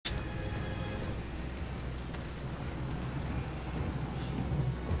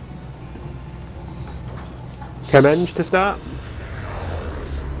Stonehenge to start?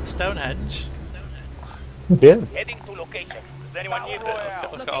 Stonehenge? Yeah. Heading to location. Does anyone need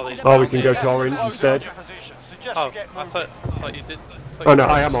this? Look at all these. Oh, we can go to orange instead. Oh, I thought you did. Oh no,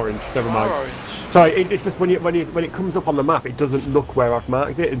 I am orange. Never mind. Orange. Sorry, it's just when it comes up on the map, it doesn't look where I've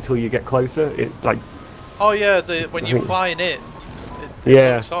marked it until you get closer. It like. Oh yeah, when you're flying in, it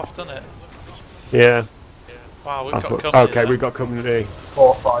Yeah. looks off, doesn't it? Yeah. Wow, we've That's got what, company. okay, we've got company.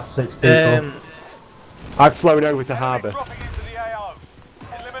 4, 5, 6 people. I've flown over to harbour. Dropping into the AO.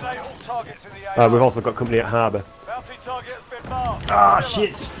 Eliminate all targets in the AO. We've also got company at harbour. Bounty target has been marked. Ah,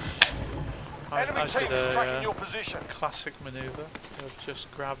 shit! Enemy I team did is tracking a your position. classic manoeuvre. I've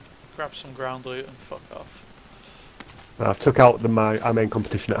just grab some ground loot and fuck off. I've took out our main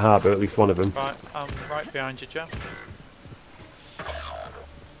competition at harbour, at least one of them. Right, I'm right behind you, Jeff.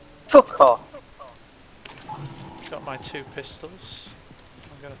 Fuck off! Got my 2 pistols.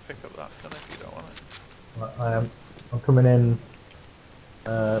 I'm gonna pick up that gun if you don't want it. Right, I'm coming in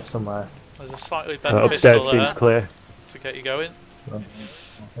somewhere. There's a slightly better Upstairs pistol seems there clear. to get you going. So, I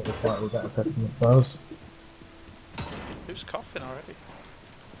think it's slightly better pistol, I suppose. Who's coughing already?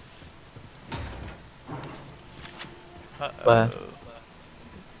 Where?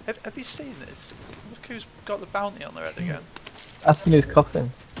 Have you seen this? Look who's got the bounty on their head again. Asking who's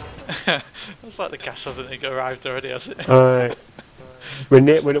coughing. Looks like the gas hasn't arrived already, has it? Alright. We're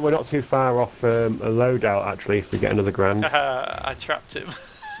not too far off a loadout actually if we get another grand. I trapped him.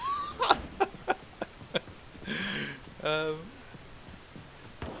 I'll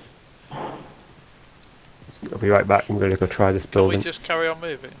be right back. I'm going to go try this Can building. we just carry on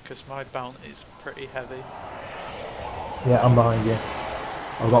moving? Because my bounty's pretty heavy. Yeah, I'm behind you.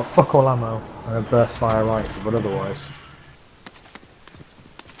 I've got fuck all ammo and a burst fire rifle, but otherwise.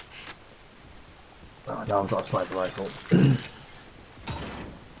 Oh no, I've got a sniper rifle.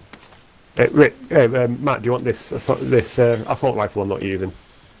 Rick, Matt, do you want this assault rifle I'm not using?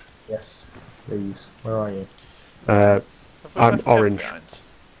 Yes, please. Where are you? Have we I'm left Kev orange. behind?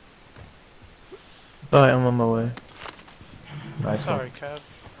 Right, I'm on my way. Nice Sorry, one. Kev.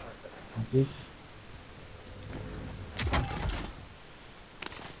 Thank you.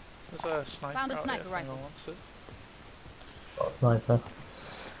 There's a sniper. Found a out sniper here, rifle. anyone wants it? Got a sniper.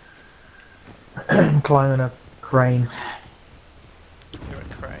 Climbing a crane. You're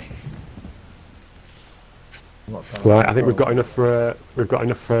a crane. Right, I think we've got enough for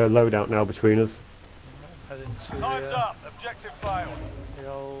loadout now between us. Heading to Time's up. Objective failed. the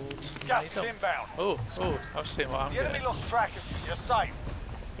old. Gas is inbound. Oh, I've seen what I'm The enemy getting. lost track of you. You're safe.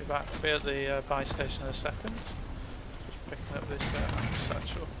 Be at the buy station in a second. Just picking up this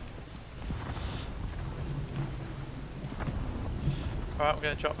satchel. Alright, I'm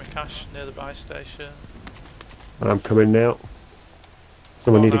going to drop my cash near the buy station. I'm coming now.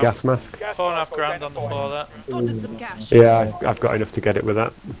 Someone need a gas mask? 4.5 grand on the floor there. Spotted some cash. Yeah, I've got enough to get it with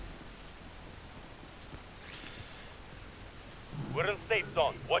that. We're in safe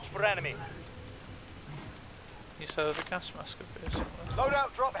zone. Watch for enemy. You said there's a gas mask up here somewhere.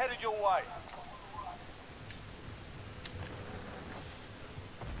 Loadout drop headed your way.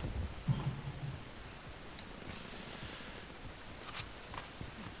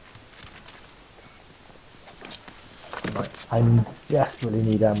 I desperately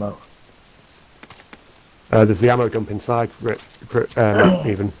need ammo. There's the ammo dump inside,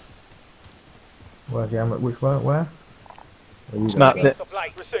 even. Where's the ammo? Which one? Where? Marked it.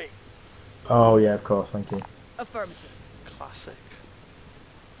 Supply received. Oh yeah, of course, thank you. Affirmative. Classic.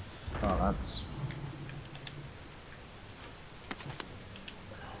 Oh, that's...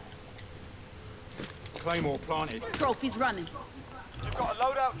 Claymore planted. Trophies running. You've got a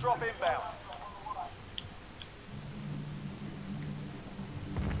loadout drop inbound.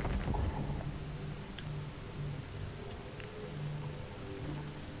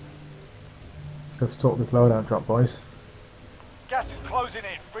 Let's talk this loadout drop, boys. Gas is closing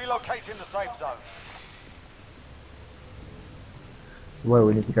in. Relocating the safe zone. It's where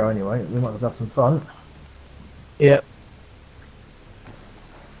we need to go anyway. We might as well have some fun. Yep.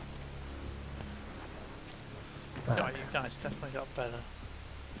 No, you guys definitely got better.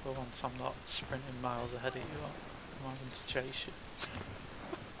 For once I'm not sprinting miles ahead of you. I'm having to chase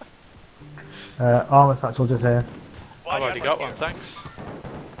you. Armor satchel just here. I've already got one, thanks.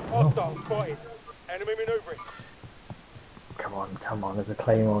 Hostile spotted. Enemy maneuvering. Come on, there's a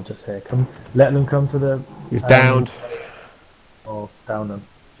claymore just here. Come, let them come to the... He's downed. Or down them,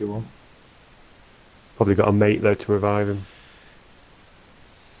 if you want. Probably got a mate though to revive him.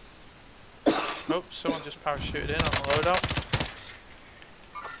 Oh, someone just parachuted in on the loadout.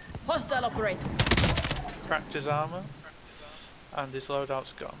 Hostile operator. Cracked his armour. And his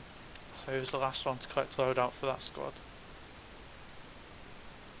loadout's gone. So he was the last one to collect loadout for that squad.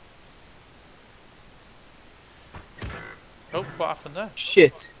 Oh, what happened there?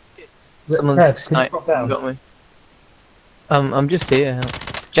 Shit! Someone's Ted, can you sniped drop down? and got me. I'm just here.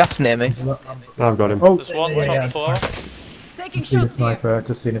 Jack's near me. I've got him. Oh, There's one yeah, top floor. Taking Seen a shots here. sniper,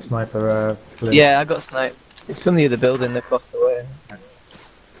 just seen a sniper. Flip. Yeah, I got sniped. It's from the other building across the way.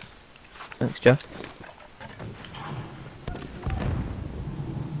 Thanks, Jeff.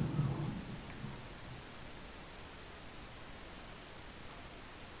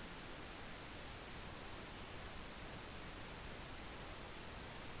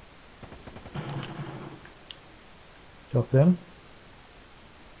 Dropped in.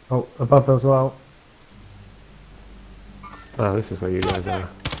 Oh, above as well. Oh, this is where you guys are.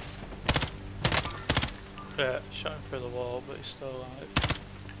 Yeah, shot him through the wall, but he's still alive.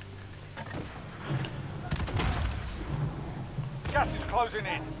 Gas is closing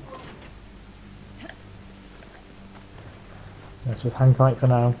in. Let's just hang tight for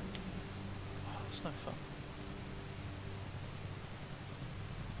now. It's no fun.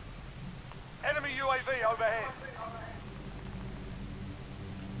 Enemy UAV overhead.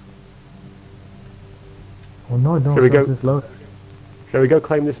 Oh no, no, Shall we go? this load. Shall we go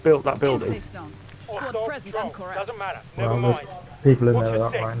claim this that building? Safe zone. Squad present and correct. Doesn't matter. Well, there's people in there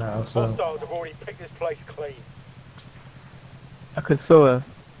right now, so. Hostiles have already picked this place clean. I could throw a...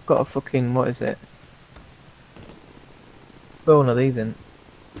 got a fucking... what is it? Throw one of these in.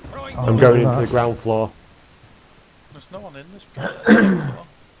 I'm going into the ground floor. There's no one in this building.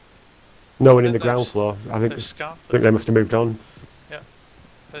 No one in the ground floor. I They've think scouted. they must have moved on.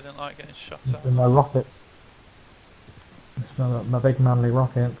 They didn't like getting shot at. With my rockets. It's my big manly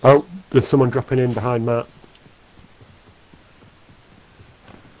rockets. Oh, there's someone dropping in behind Matt.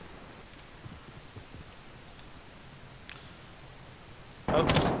 Oh,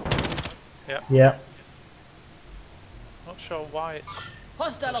 Yeah. not sure why it's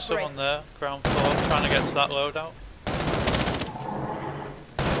Hostile there's operator. someone there, ground floor, trying to get to that loadout.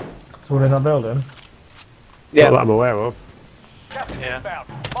 Someone in that building. Not Yeah. that I'm aware of. Gas is Yeah. inbound.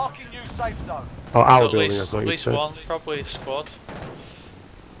 Marking new safe zone. Oh, our At building, I least, thought at you least said. one, probably a squad.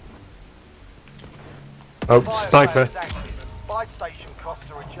 Oh, Fire sniper. sales active. Buy station costs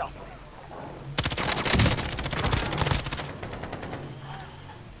are adjusted.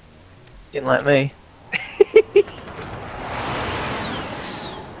 Didn't like me.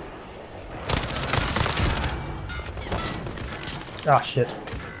 Ah shit.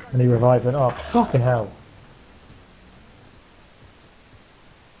 And he revived it. Oh fucking hell.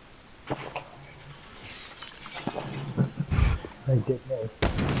 They did me.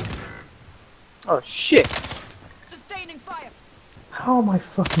 Oh shit! Sustaining fire. How am I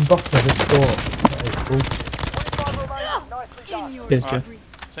fucking boxing this score? That is cool. 25 remaining. Nicely In done. your Cheers, Alright. degree.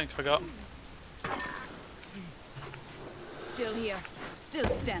 Think forgot. Still here. Still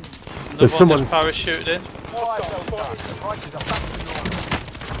standing. Another one someone- just parachuted in. Fire sales done. Prices are back to normal.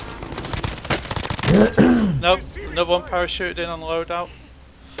 Nope, another one parachuted in on the loadout.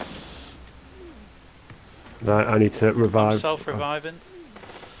 Right, I need to I'm revive. self-reviving.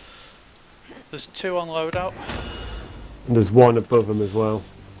 There's two on loadout. And there's one above them as well.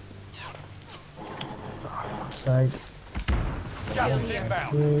 Sake. Gas Still is here.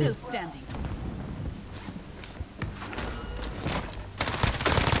 inbound. Still standing.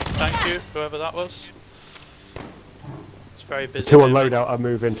 Thank you, whoever that was. It's very busy. Two on near me. loadout are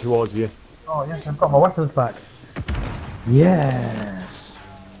moving towards you. Oh yes, I've got my weapons back. Yes.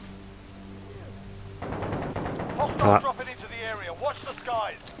 Hostiles dropping into the area. Watch the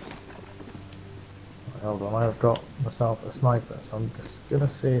skies. Hold on, I've got myself a sniper, so I'm just gonna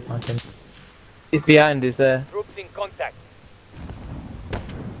see if I can. He's behind, is there? Troops in contact.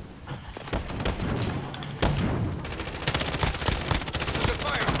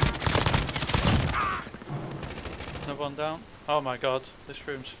 Another one down. Oh my god, this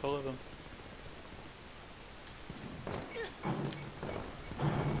room's full of them.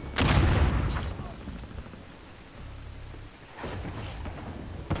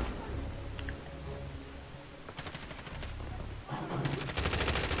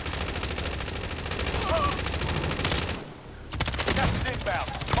 Gas is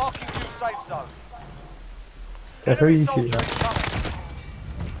inbound. Marking new safe zone. Yeah, who are you Enemy shooting soldier at? incoming.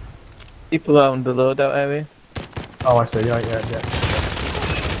 People are on the loadout area. Oh, I see. Yeah.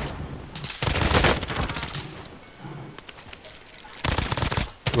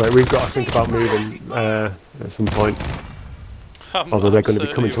 Right, we've got to think about moving at some point. I'm Although they're gonna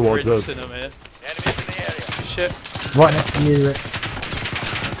be coming absolutely towards us. rinsing them here. Enemies in the area. Shit, Right next to you, Rick.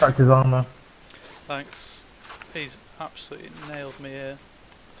 Cracked his armour. thanks. He's absolutely nailed me here.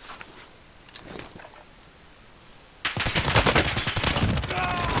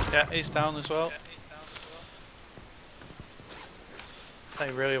 Yeah, he's down as well.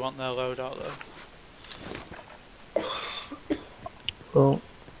 They really want their loadout though. Cool.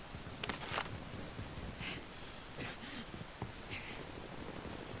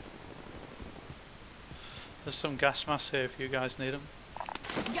 There's some gas masks here if you guys need them.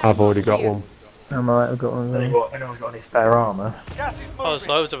 I've already got one. I'm alright, I've got one there. Anyone's got any spare armour? Gas is Oh, there's moving.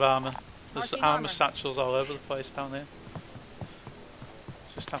 loads of armour. There's Marking armour armour. satchels all over the place down here.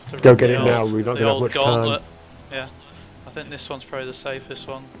 Just have to Go run get the it now, old- we don't the have old much time. gauntlet. Yeah, I think this one's probably the safest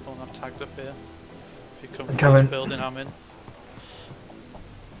one. The one I've tagged up here. If you come I'm from coming. this building I'm in.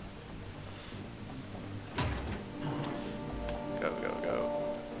 Go, go,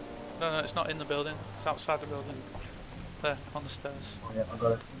 go. No, it's not in the building. It's outside the building. There, on the stairs. Yeah, I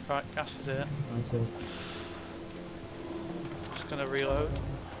got it. Right, gas is here. I see. Just gonna reload.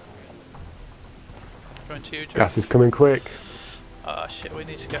 Going to you, Joe. Gas is coming quick. Ah shit, we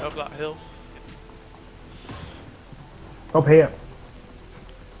need to get up that hill. Up here.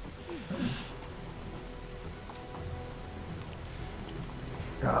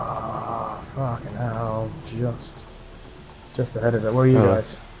 Ah, fucking hell. Just ahead of it. Where are you Oh. guys?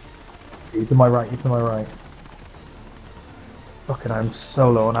 You to my right, you to my right. Fucking I'm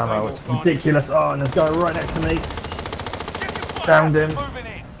so low on ammo. It's ridiculous. Oh, and there's a guy right next to me. Downed him. Moving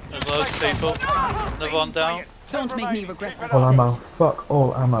in. There's loads of people. Another one down. Don't make me regret what All I said. ammo. Fuck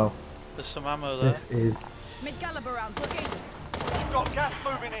all ammo. There's some ammo there. This is... Mid-caliber rounds located. We've got gas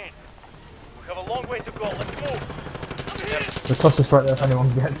moving in. We have a long way to go. Let's move. The toss is right there if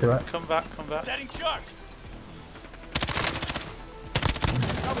anyone can get to it. Come back, come back. Setting charge.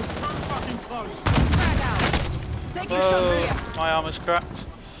 Frag out. Taking shots here. My armor's cracked.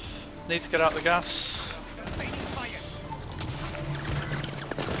 Need to get out the gas.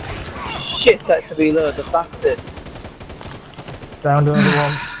 Shit, I had to reload, the bastard. Down to another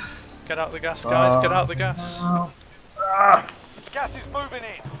one. Get out the gas, guys. Get out the gas. Gas is moving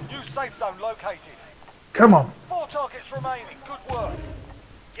in. New safe zone located. Come on. 4 targets remaining. Good work.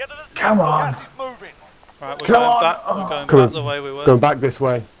 Get to the Come on. Gas is moving. Right, we're Come going on. back. We're going Come back on. the way we were. Going back this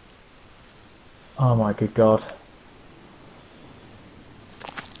way. Oh my good god.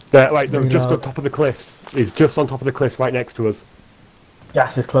 There, like, they're just Reload. on top of the cliffs. He's just on top of the cliffs right next to us.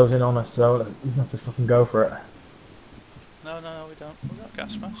 Gas is closing on us, so you have to fucking go for it. No, we don't. We've got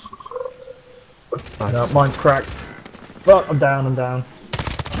gas masks. No, mine's cracked. Fuck, I'm down, I'm down.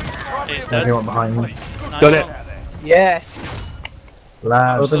 He's There's dead. anyone behind me. Nice Done it. one. Yes!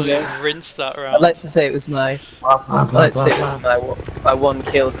 Lads. Absolutely rinsed that I'd round. like to say it was my... I'd like to say it was my one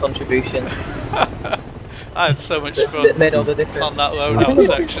kill contribution. I had so much That fun made all the difference. on that loadout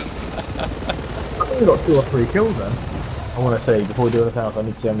section. I think we got 2 or 3 kills then. I want to say, before we do anything else, I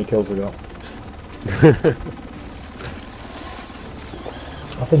need to see how many kills I got.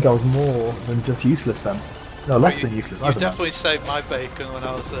 I think I was more than just useless then. No, less You- than useless. You I don't know. definitely saved my bacon when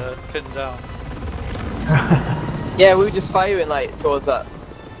I was pinned down. Yeah, we were just firing like towards that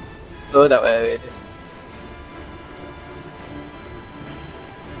loadout area, just...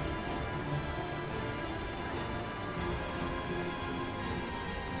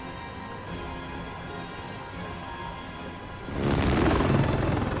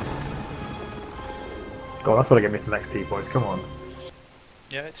 God, that's what I get me some XP points, come on.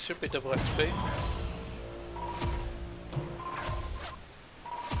 Yeah, it should be double XP.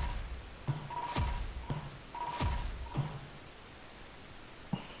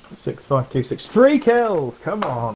 Six, 5, 2, 6, 3 kills! Come on!